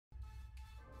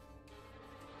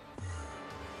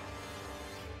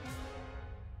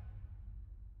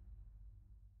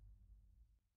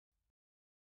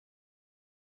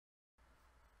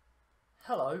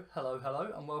Hello,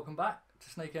 and welcome back to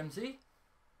Snake MZ,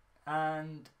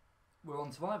 and we're on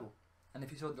survival. And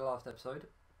if you saw the last episode,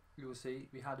 you will see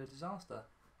we had a disaster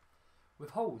with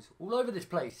holes all over this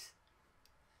place.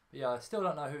 But yeah, I still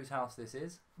don't know whose house this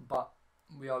is, but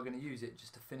we are going to use it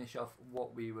just to finish off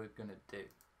what we were going to do.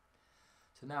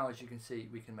 So now, as you can see,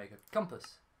 we can make a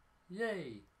compass.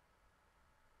 Yay!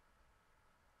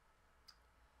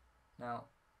 Now,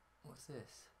 what's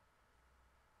this?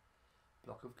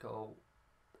 Block of coal,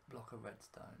 block of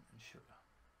redstone and sugar.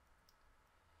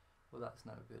 Well, that's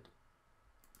no good.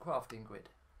 Crafting grid.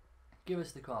 Give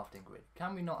us the crafting grid.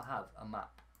 Can we not have a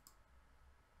map?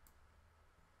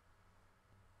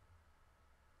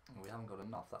 We haven't got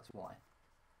enough, that's why.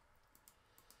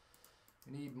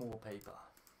 We need more paper.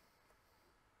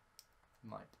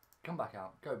 Right. Come back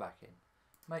out, go back in.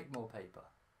 Make more paper.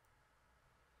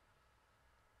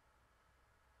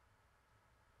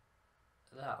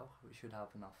 Now we should have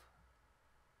enough.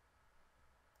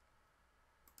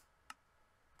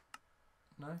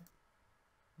 No?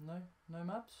 No? No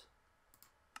maps?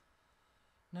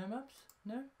 No maps?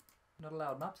 No? Not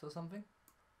allowed maps or something?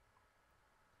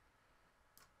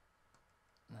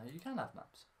 No, you can have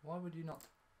maps. Why would you not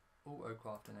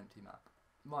auto-craft an empty map?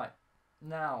 Right,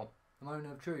 now, the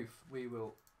moment of truth, we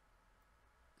will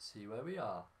see where we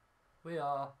are. We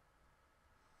are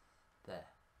there.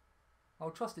 I'll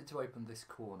trust it to open this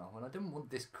corner when I didn't want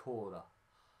this corner.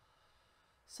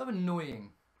 So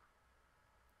annoying.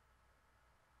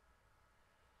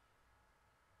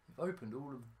 You've opened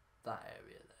all of that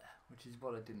area there, which is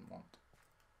what I didn't want.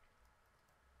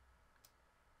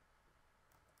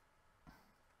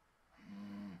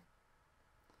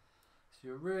 So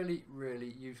you're really,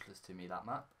 really useless to me, that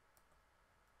map.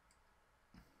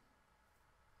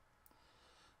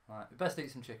 Right, we best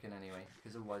eat some chicken anyway,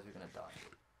 because otherwise we're going to die.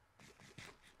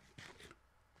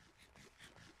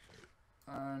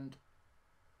 And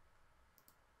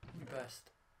we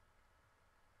best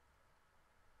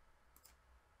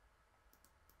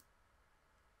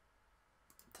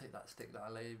take that stick that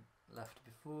I left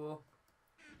before,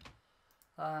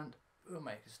 and we'll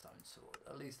make a stone sword.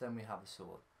 At least then we have a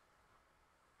sword.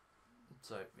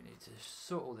 So we need to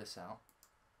sort all this out.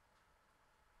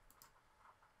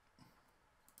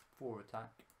 4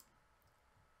 attack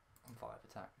and 5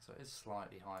 attack, so it's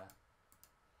slightly higher.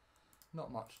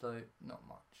 Not much though, not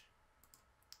much.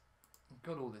 We've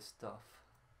got all this stuff,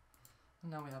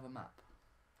 and now we have a map,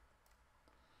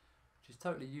 which is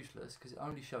totally useless because it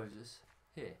only shows us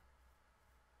here.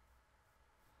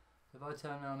 If I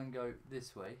turn around and go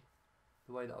this way,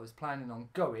 the way that I was planning on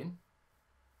going,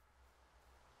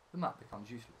 the map becomes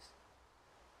useless.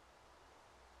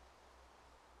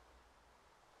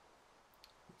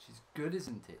 Which is good,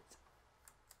 isn't it?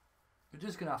 We're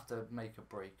just going to have to make a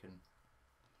break and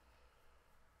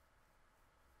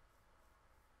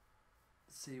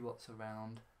see what's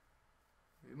around.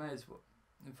 We may as well.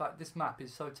 In fact, this map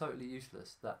is so totally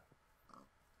useless that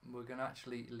we're going to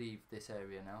actually leave this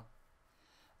area now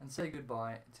and say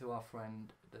goodbye to our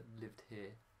friend that lived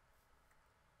here.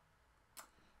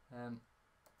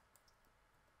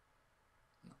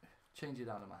 Change it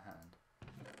out of my hand.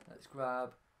 Let's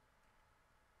grab.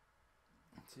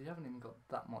 So you haven't even got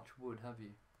that much wood, have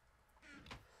you?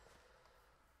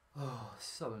 Oh,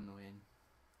 so annoying.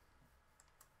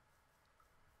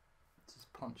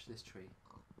 Just punch this tree.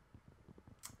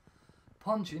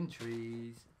 Punching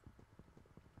trees.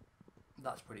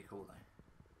 That's pretty cool though.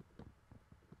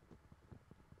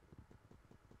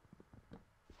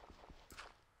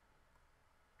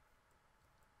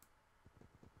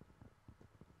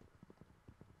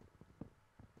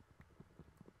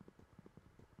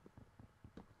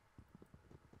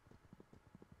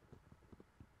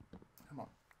 Come on.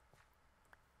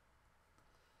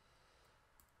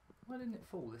 Why didn't it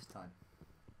fall this time?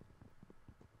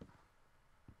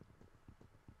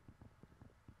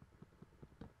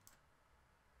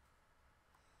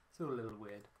 It's all a little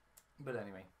weird. But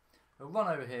anyway, we'll run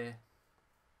over here.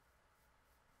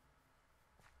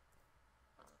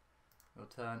 We'll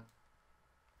turn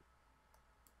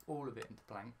all of it into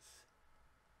planks.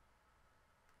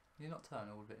 Can you not turn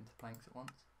all of it into planks at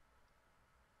once?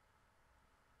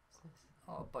 What's this?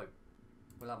 Oh, a boat.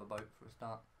 We'll have a boat for a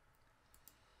start.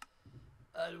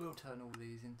 And we'll turn all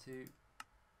these into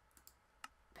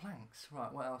planks.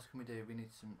 Right, what else can we do? We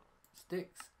need some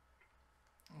sticks.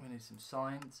 We need some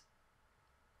signs.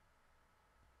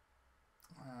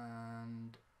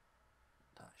 And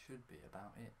that should be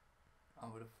about it. I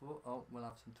would have thought. Oh, we'll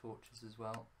have some torches as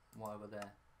well while we're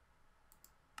there,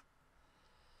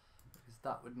 because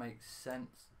that would make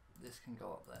sense. This can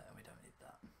go up there. We don't need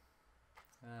that.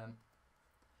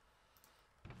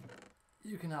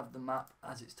 You can have the map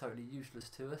as it's totally useless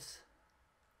to us.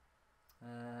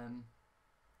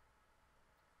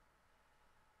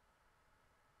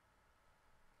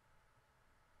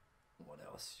 What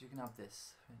else? You can have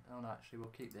this. Oh no, actually we'll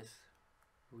keep this.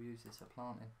 We'll use this for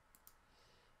planting.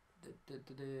 You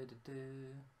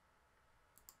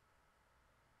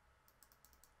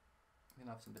can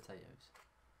have some potatoes.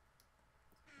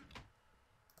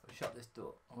 We'll shut this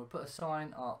door and we'll put a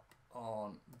sign up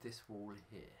on this wall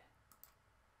here.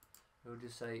 We'll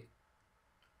just say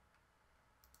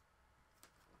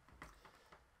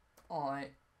oh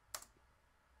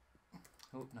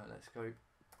no, let's go.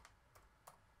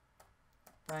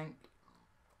 Thank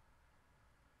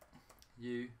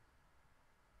you.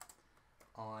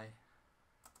 I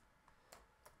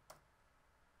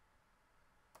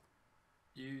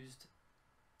used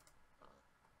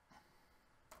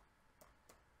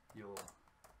your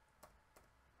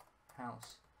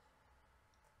house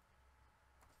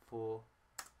for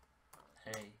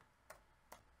a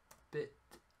bit.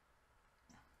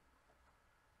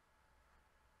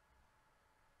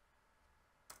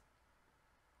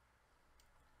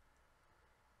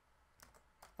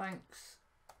 Thanks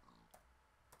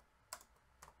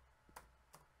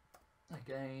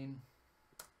again.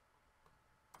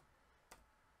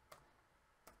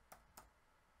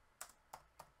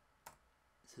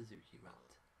 Suzuki rat.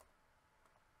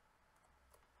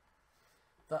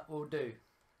 That will do.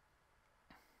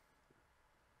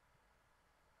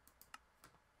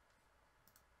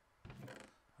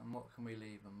 And what can we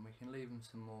leave them? We can leave them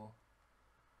some more.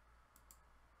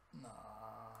 Nah,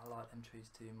 I like them trees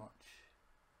too much.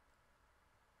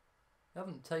 We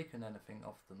haven't taken anything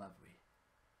off them, have we?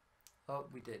 Oh,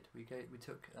 we did. We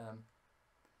took a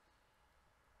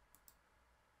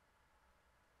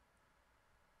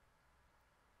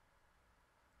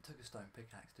stone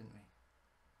pickaxe, didn't we?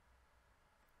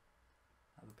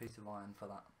 Have a piece of iron for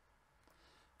that.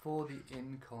 For the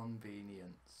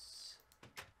inconvenience.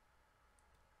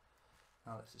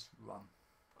 Now let's just run.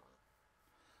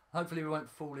 Hopefully we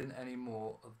won't fall in any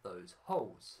more of those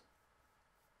holes.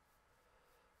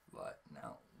 Right,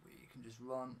 now we can just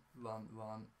run.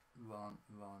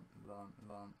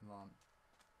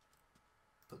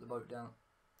 Put the boat down,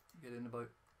 get in the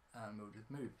boat, and we'll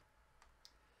just move.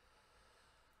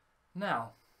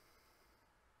 Now,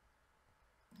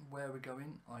 where we're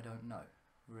going, I don't know.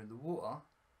 We're in the water,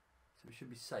 so we should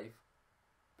be safe,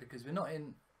 because we're not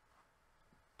in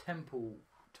temple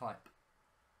type,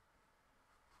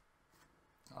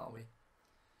 are we?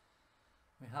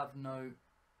 We have no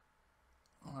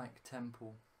like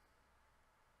temple.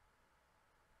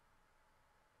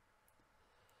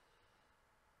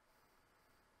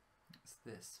 What's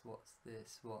this? What's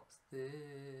this? What's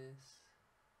this?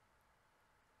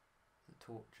 The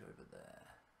torch over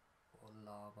there, or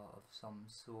lava of some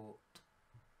sort.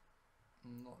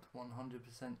 I'm not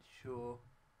 100% sure.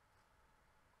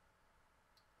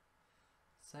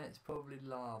 Say it's probably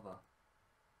lava.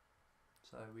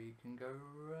 So we can go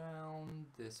round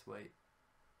this way.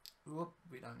 Whoop,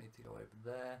 we don't need to go over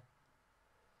there.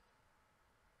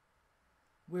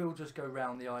 We'll just go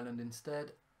round the island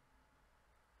instead.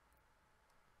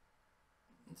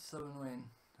 It's so annoying.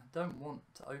 I don't want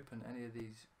to open any of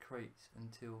these crates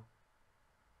until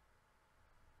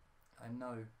I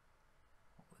know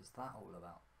what was that all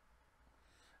about.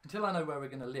 Until I know where we're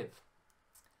going to live.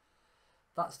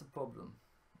 That's the problem.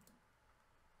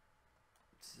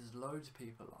 There's loads of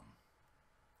people on.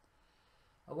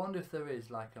 I wonder if there is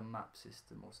like a map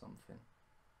system or something.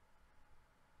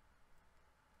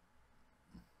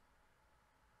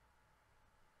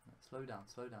 Slow down,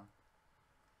 slow down.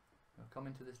 We'll come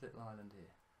into this little island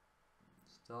here.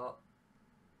 Stop.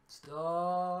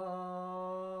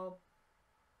 Stop.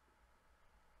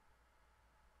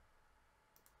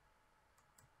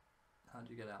 How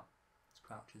do you get out? It's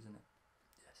crouch, isn't it?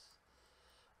 Yes.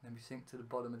 And then we sink to the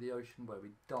bottom of the ocean where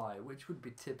we die, which would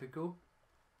be typical.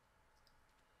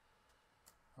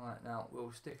 Alright, now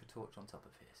we'll stick a torch on top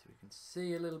of here so we can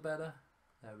see a little better.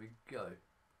 There we go. A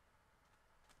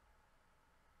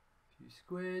few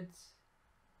squids.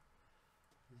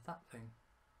 What is that thing?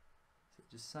 Is it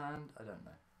just sand? I don't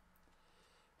know.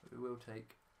 But we will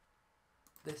take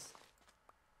this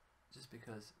just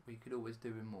because we could always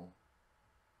do with more.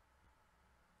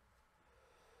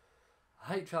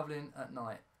 I hate travelling at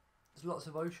night. There's lots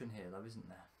of ocean here though, isn't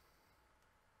there?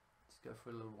 Let's go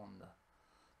for a little wander.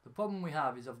 The problem we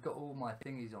have is I've got all my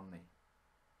thingies on me.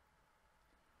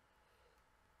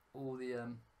 All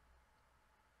the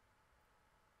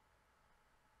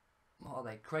what are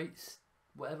they, crates,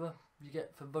 whatever you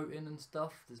get for voting and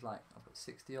stuff. There's like, I've got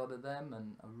 60 odd of them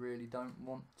and I really don't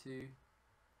want to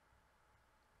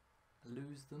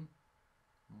lose them.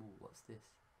 Ooh, what's this?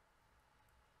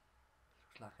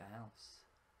 Looks like a house.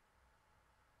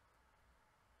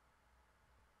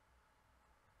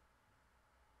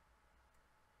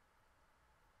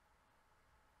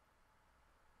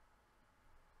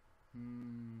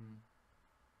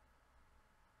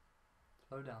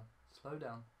 Slow down, slow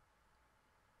down.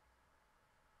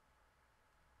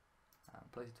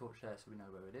 Place a torch there so we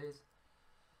know where it is.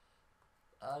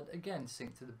 Again,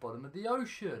 sink to the bottom of the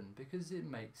ocean because it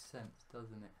makes sense,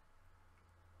 doesn't it?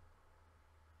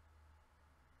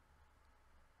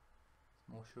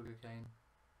 More sugarcane.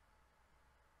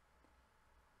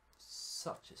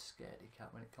 Such a scaredy cat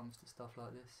when it comes to stuff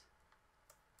like this.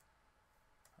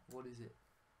 What is it?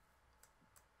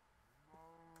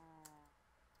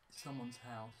 Someone's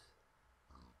house.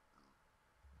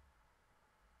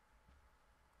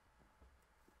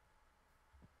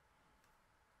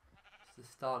 It's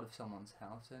the start of someone's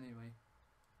house anyway.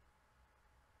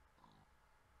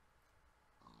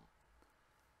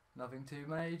 Nothing too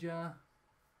major.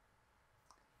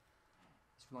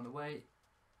 Just run away,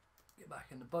 get back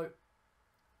in the boat,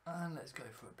 and let's go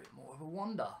for a bit more of a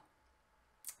wander.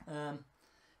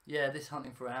 Yeah, this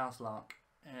hunting for a house lark,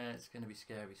 it's going to be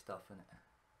scary stuff, isn't it?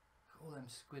 All them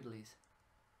squiddlies.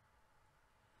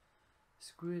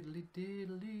 Squiddly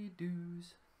diddly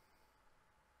doos.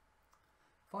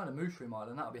 Find a mushroom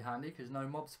island, that would be handy because no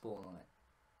mobs spawn on it.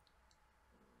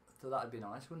 So that would be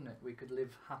nice, wouldn't it? We could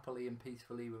live happily and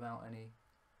peacefully without any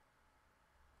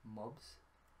mobs.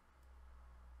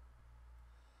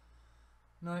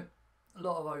 No, a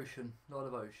lot of ocean, a lot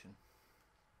of ocean.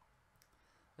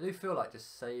 I do feel like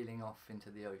just sailing off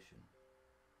into the ocean.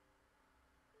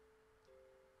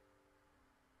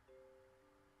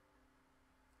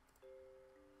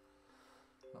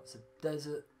 Lots of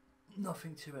desert,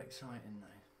 nothing too exciting though.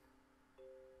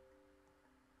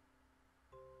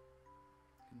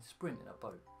 You can sprint in a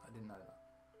boat, I didn't know that.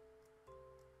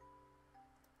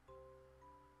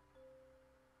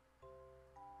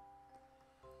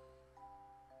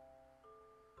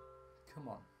 Come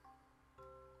on.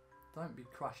 Don't be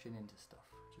crashing into stuff,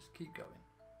 just keep going.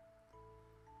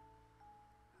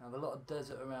 I have a lot of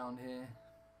desert around here.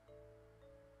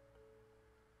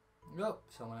 Oh,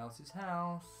 someone else's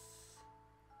house.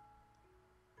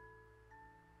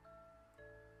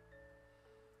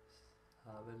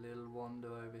 Have a little wander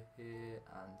over here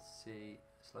and see.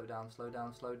 Slow down, slow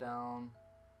down, slow down.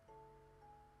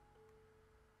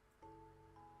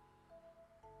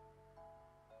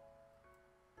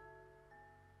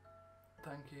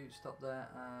 Thank you, stop there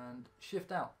and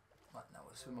shift out. Right, now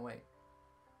we'll swim away.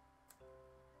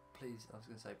 Please, I was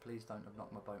going to say, please don't have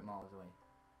knocked my boat miles away.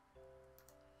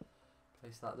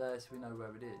 Place that there so we know where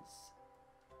it is.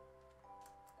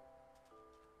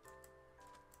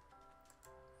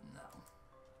 Now,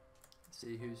 let's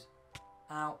see who's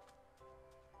out.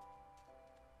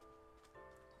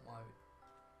 Why?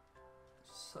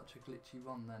 Such a glitchy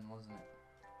run then, wasn't it?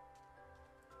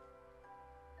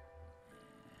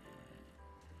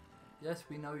 Yes,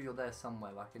 we know you're there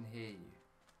somewhere. I can hear you.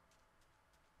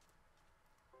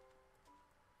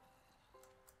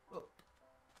 Oh.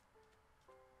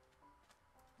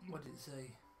 What did it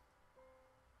say?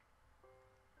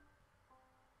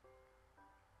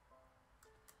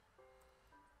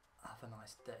 Have a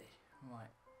nice day.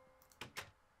 Right.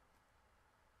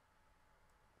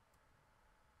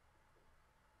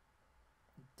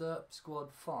 Derp Squad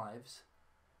 5s.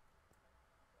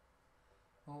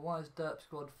 Well, why has Derp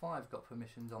Squad 5 got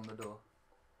permissions on the door?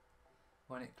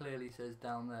 When it clearly says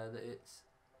down there that it's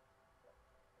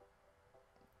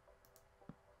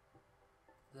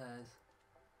theirs.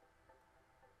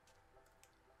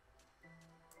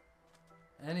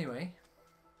 Anyway,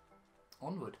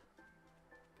 onward.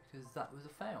 Because that was a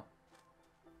fail.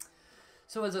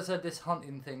 So as I said, this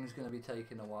hunting thing's going to be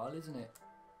taking a while, isn't it?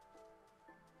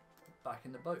 Back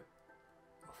in the boat.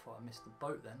 I thought I missed the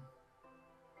boat then.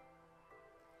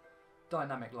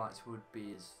 Dynamic lights would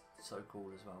be so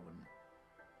cool as well, wouldn't it?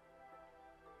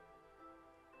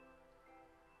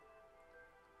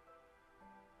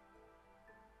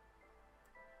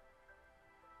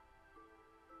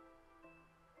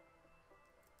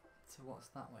 So what's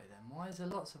that way then? Why is there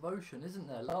lots of ocean, isn't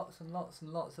there? Lots and lots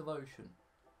and lots of ocean.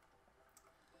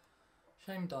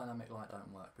 Shame dynamic light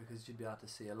don't work because you'd be able to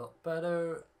see a lot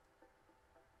better.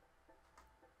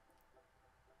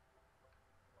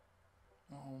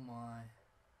 Oh my.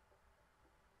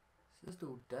 It's just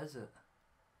all desert.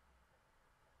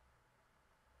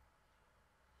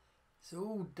 It's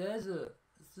all desert.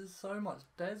 There's just so much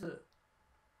desert.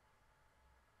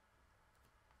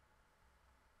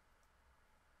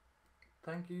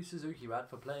 Thank you, Suzuki Rad,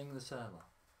 for playing the server.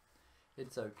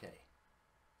 It's okay.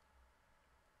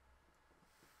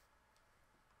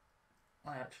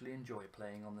 I actually enjoy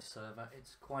playing on the server.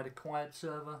 It's quite a quiet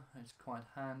server. It's quite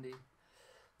handy.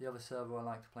 The other server I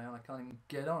like to play on, I can't even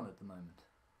get on at the moment.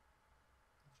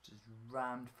 It's just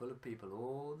rammed full of people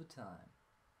all the time.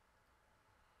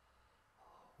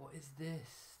 What is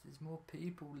this? There's more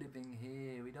people living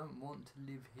here. We don't want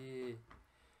to live here.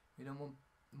 We don't want...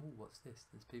 Ooh, what's this?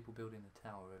 There's people building a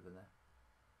tower over there.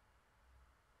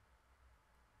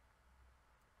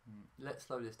 Let's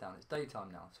slow this down. It's daytime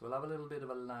now, so we'll have a little bit of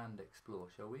a land explore,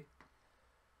 shall we?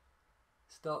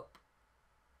 Stop.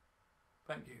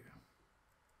 Thank you.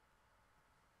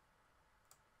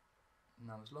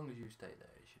 Now, as long as you stay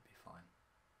there, you should be fine.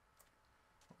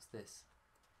 What's this?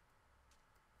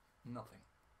 Nothing.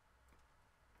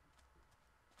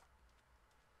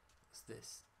 What's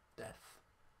this? Death.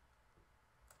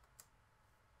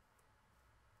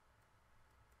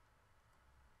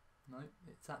 No,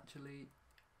 it's actually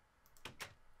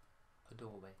a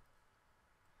doorway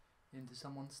into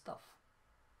someone's stuff.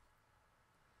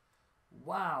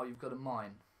 Wow, you've got a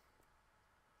mine.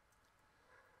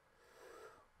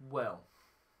 Well,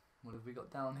 what have we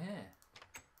got down here?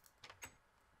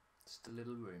 Just a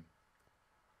little room.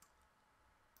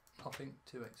 Nothing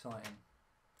too exciting.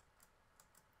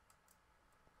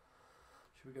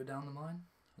 Should we go down the mine?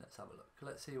 Let's have a look.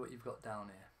 Let's see what you've got down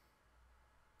here.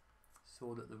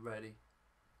 Sword at the ready.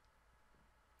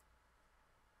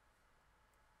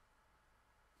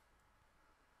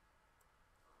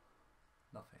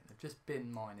 Nothing. They've just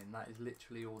been mining. That is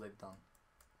literally all they've done.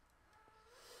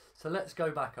 So let's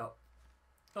go back up.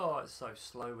 Oh, it's so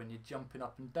slow when you're jumping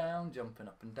up and down, jumping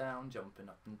up and down, jumping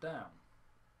up and down.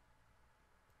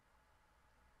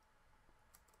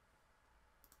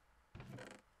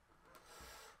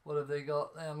 What have they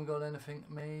got? They haven't got anything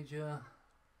major.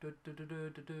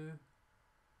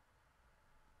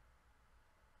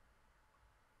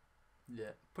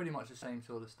 Yeah, pretty much the same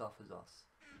sort of stuff as us.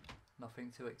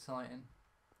 Nothing too exciting.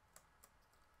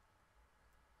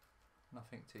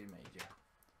 Nothing too major.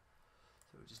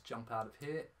 So we'll just jump out of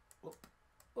here. Up,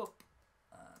 up,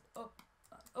 and up,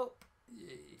 and up.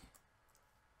 Yay.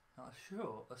 Now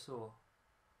sure, I saw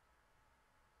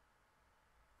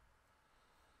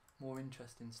more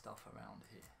interesting stuff around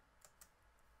here.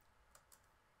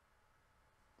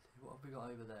 See, what have we got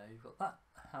over there? You've got that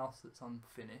house that's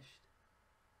unfinished.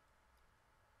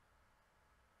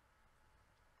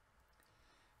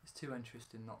 It's too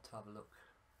interesting not to have a look.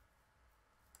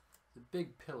 There's a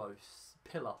big pillar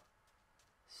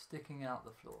sticking out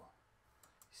the floor.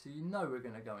 So you know we're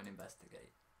going to go and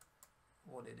investigate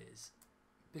what it is.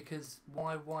 Because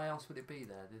why else would it be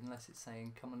there unless it's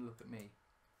saying, come and look at me.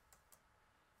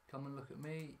 Come and look at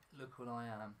me, look what I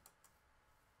am.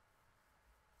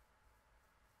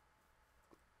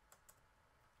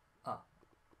 Ah.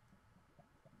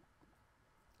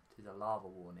 It is a lava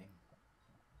warning.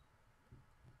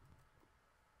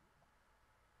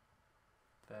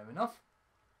 Fair enough.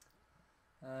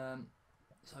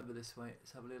 It's over this way.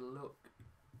 Let's have a little look.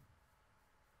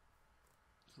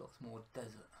 There's lots more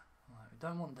desert. Right, we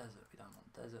don't want desert. We don't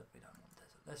want desert. We don't want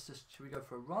desert. Let's just. Should we go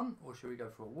for a run, or should we go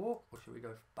for a walk, or should we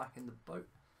go back in the boat?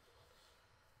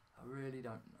 I really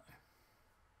don't know.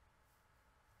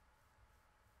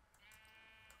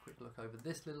 Quick look over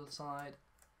this little side,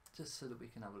 just so that we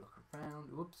can have a look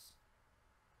around. Whoops.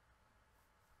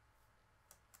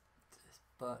 This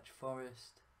birch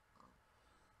forest.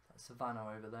 That savannah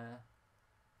over there.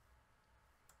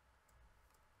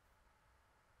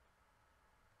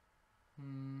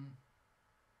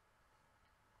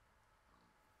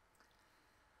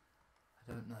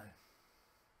 I don't know.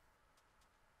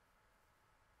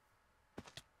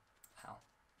 Ow.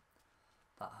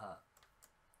 That hurt.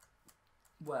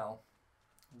 Well.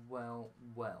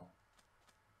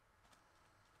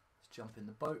 Let's jump in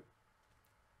the boat.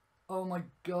 Oh my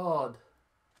god.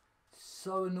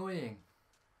 So annoying.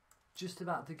 Just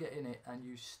about to get in it and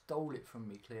you stole it from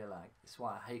me, clear lag. That's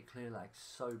why I hate clear lag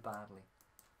so badly.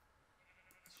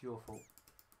 It's your fault.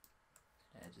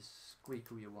 Yeah, just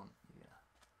squeak all you want. Yeah.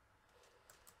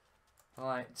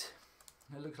 Right.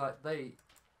 It looks like they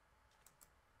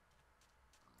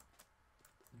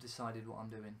decided what I'm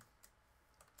doing.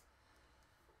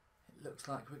 It looks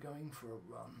like we're going for a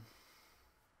run.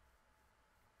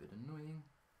 Bit annoying,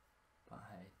 but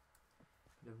hey.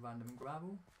 Bit of random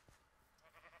gravel.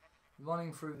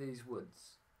 Running through these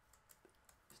woods.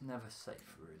 It's never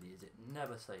safe, really, is it?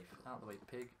 Never safe. Out the way,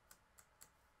 pig.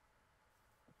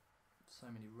 So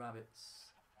many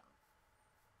rabbits.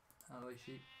 Out the way,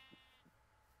 sheep.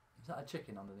 Is that a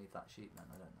chicken underneath that sheep then?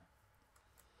 I don't know.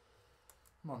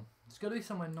 Come on. There's got to be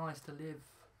somewhere nice to live.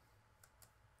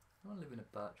 I want to live in a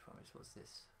birch forest. What's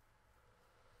this?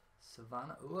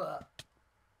 Savannah. Ugh.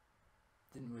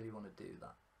 Didn't really want to do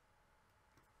that.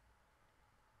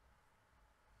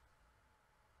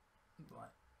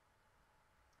 Right.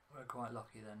 We're quite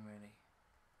lucky then, really.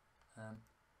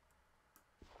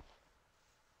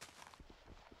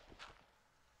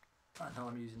 I know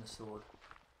I'm using a sword,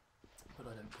 but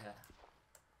I don't care.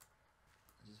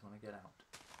 I just want to get out.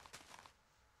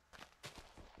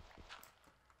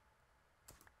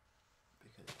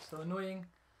 Because it's so annoying.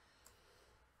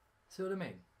 See what I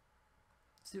mean?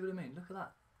 See what I mean? Look at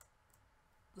that.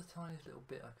 The tiniest little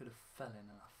bit I could have fell in,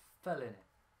 and I fell in it.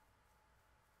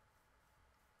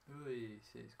 Ooh,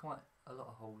 see, it's quite a lot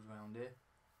of holes around here.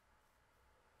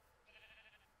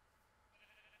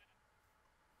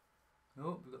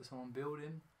 Oh, we've got someone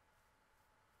building.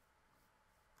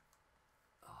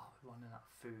 Oh, we're running out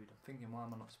of food. I'm thinking, why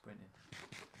am I not sprinting?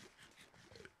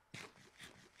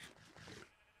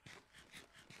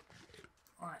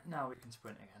 Right, now we can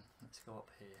sprint again. Let's go up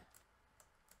here.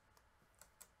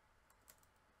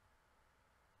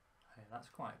 Hey, that's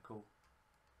quite cool.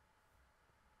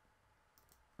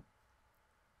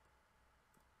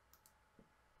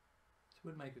 This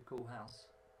would make a cool house.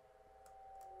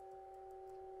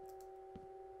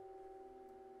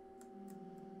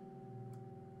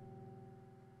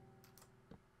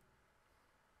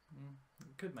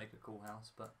 It could make a cool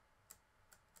house, but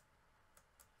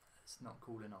it's not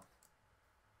cool enough.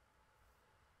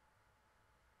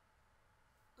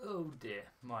 Oh dear.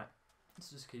 Right,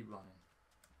 let's just keep running.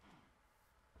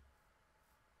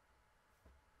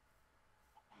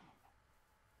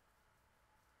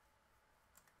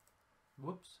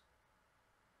 Whoops.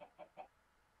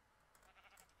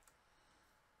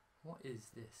 What is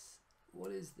this?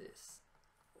 What is this?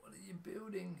 What are you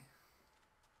building?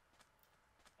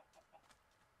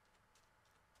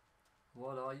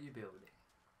 What are you building?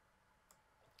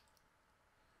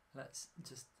 Let's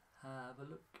just have a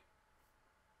look.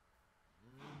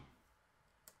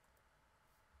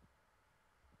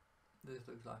 This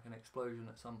looks like an explosion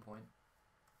at some point.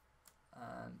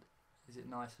 And is it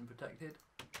nice and protected?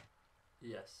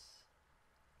 Yes.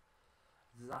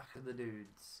 Zach the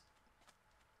dudes.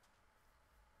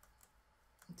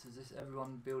 So is this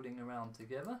everyone building around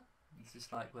together? Is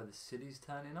this like where the city's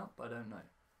turning up? I don't know.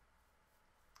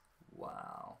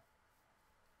 Wow.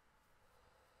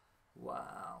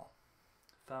 Wow.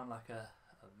 Found like a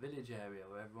village area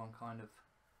where everyone kind of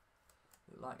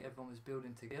looked like everyone was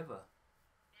building together.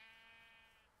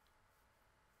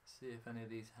 See if any of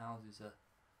these houses are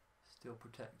still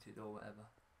protected or whatever.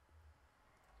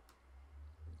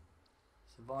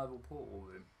 Survival portal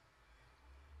room.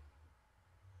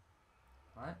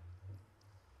 Right.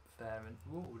 Fair and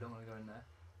whoa, we don't want to go in there.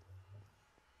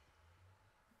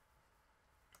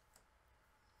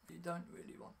 You don't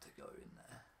really want to go in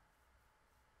there.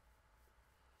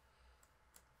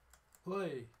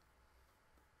 Oi!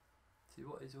 See,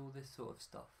 what is all this sort of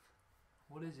stuff?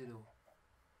 What is it all?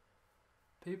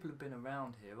 People have been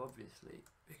around here, obviously,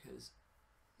 because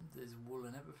there's wool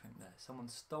and everything there.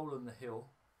 Someone's stolen the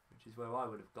hill, which is where I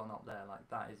would have gone up there. Like,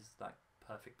 that is like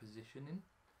perfect positioning.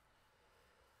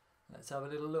 Let's have a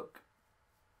little look.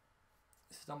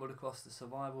 Stumbled across the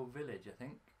survival village, I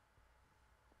think.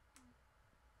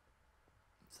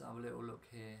 Let's have a little look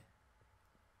here.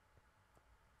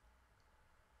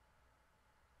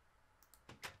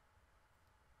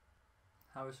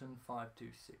 Harrison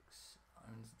 526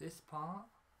 owns this part.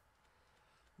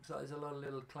 Looks like there's a lot of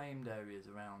little claimed areas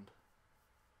around.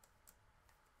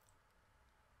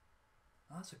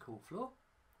 That's a cool floor.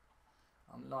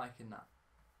 I'm liking that.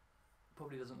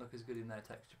 Probably doesn't look as good in their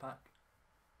texture pack,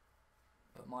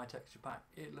 but my texture pack,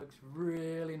 it looks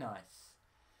really nice.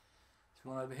 So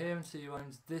one over here and see who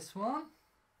owns this one.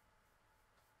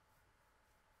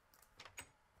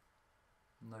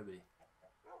 Nobody.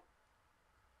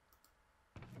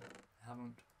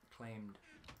 Haven't claimed.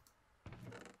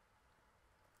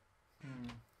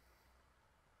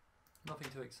 Nothing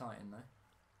too exciting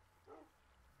though.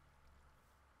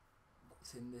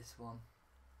 What's in this one?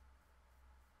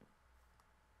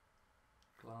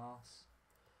 Glass.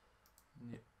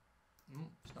 Yep.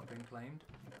 It's not been claimed.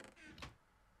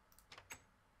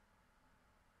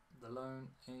 The Lone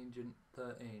Agent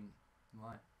 13.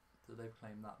 Right, so they've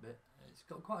claimed that bit. It's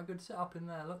got quite a good setup in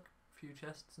there, look. A few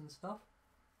chests and stuff.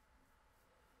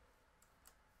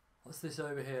 What's this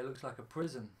over here? Looks like a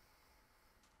prison.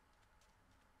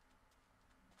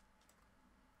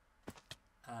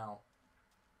 Ow.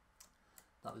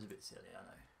 That was a bit silly, I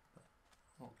know. But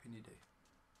what can you do?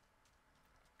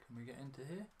 Can we get into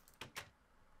here?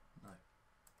 No.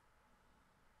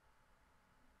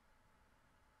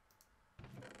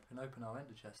 Can open our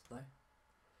ender chest though.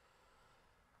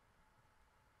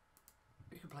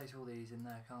 We can place all these in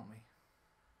there, can't we?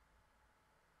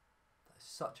 That's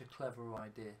such a clever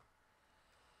idea.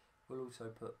 We'll also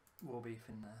put raw beef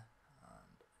in there,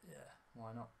 and yeah,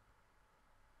 why not?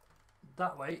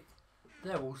 That way,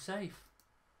 they're all safe.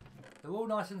 They're all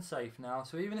nice and safe now,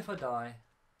 so even if I die,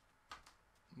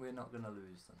 we're not going to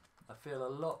lose them. I feel a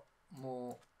lot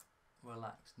more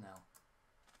relaxed now.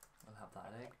 We'll have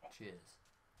that egg. Cheers.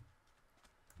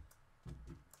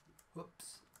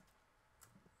 Whoops.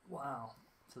 Wow.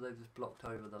 So they've just blocked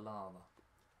over the lava.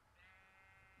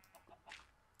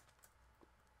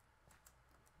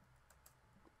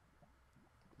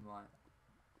 Right.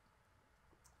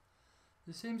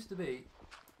 There seems to be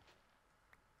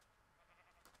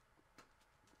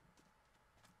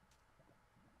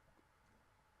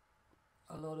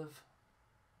a lot of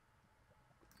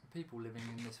people living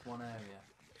in this one area.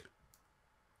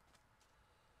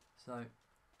 So,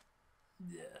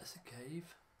 yeah, it's a cave.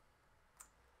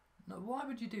 No, why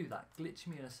would you do that? Glitch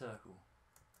me in a circle.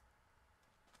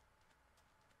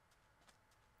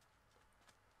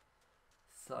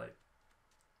 So,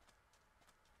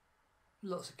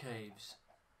 lots of caves.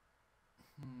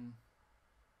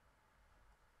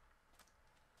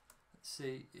 Let's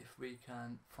see if we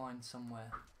can find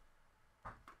somewhere.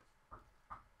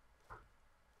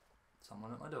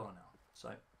 Someone at my door now. So,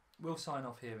 we'll sign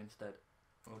off here instead.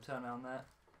 We'll turn around there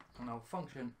and I'll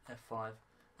function F5,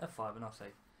 and I'll say,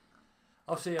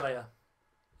 I'll see you later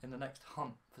in the next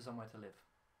hunt for somewhere to live.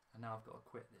 And now I've got to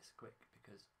quit this quick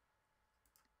because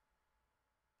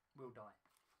we'll die.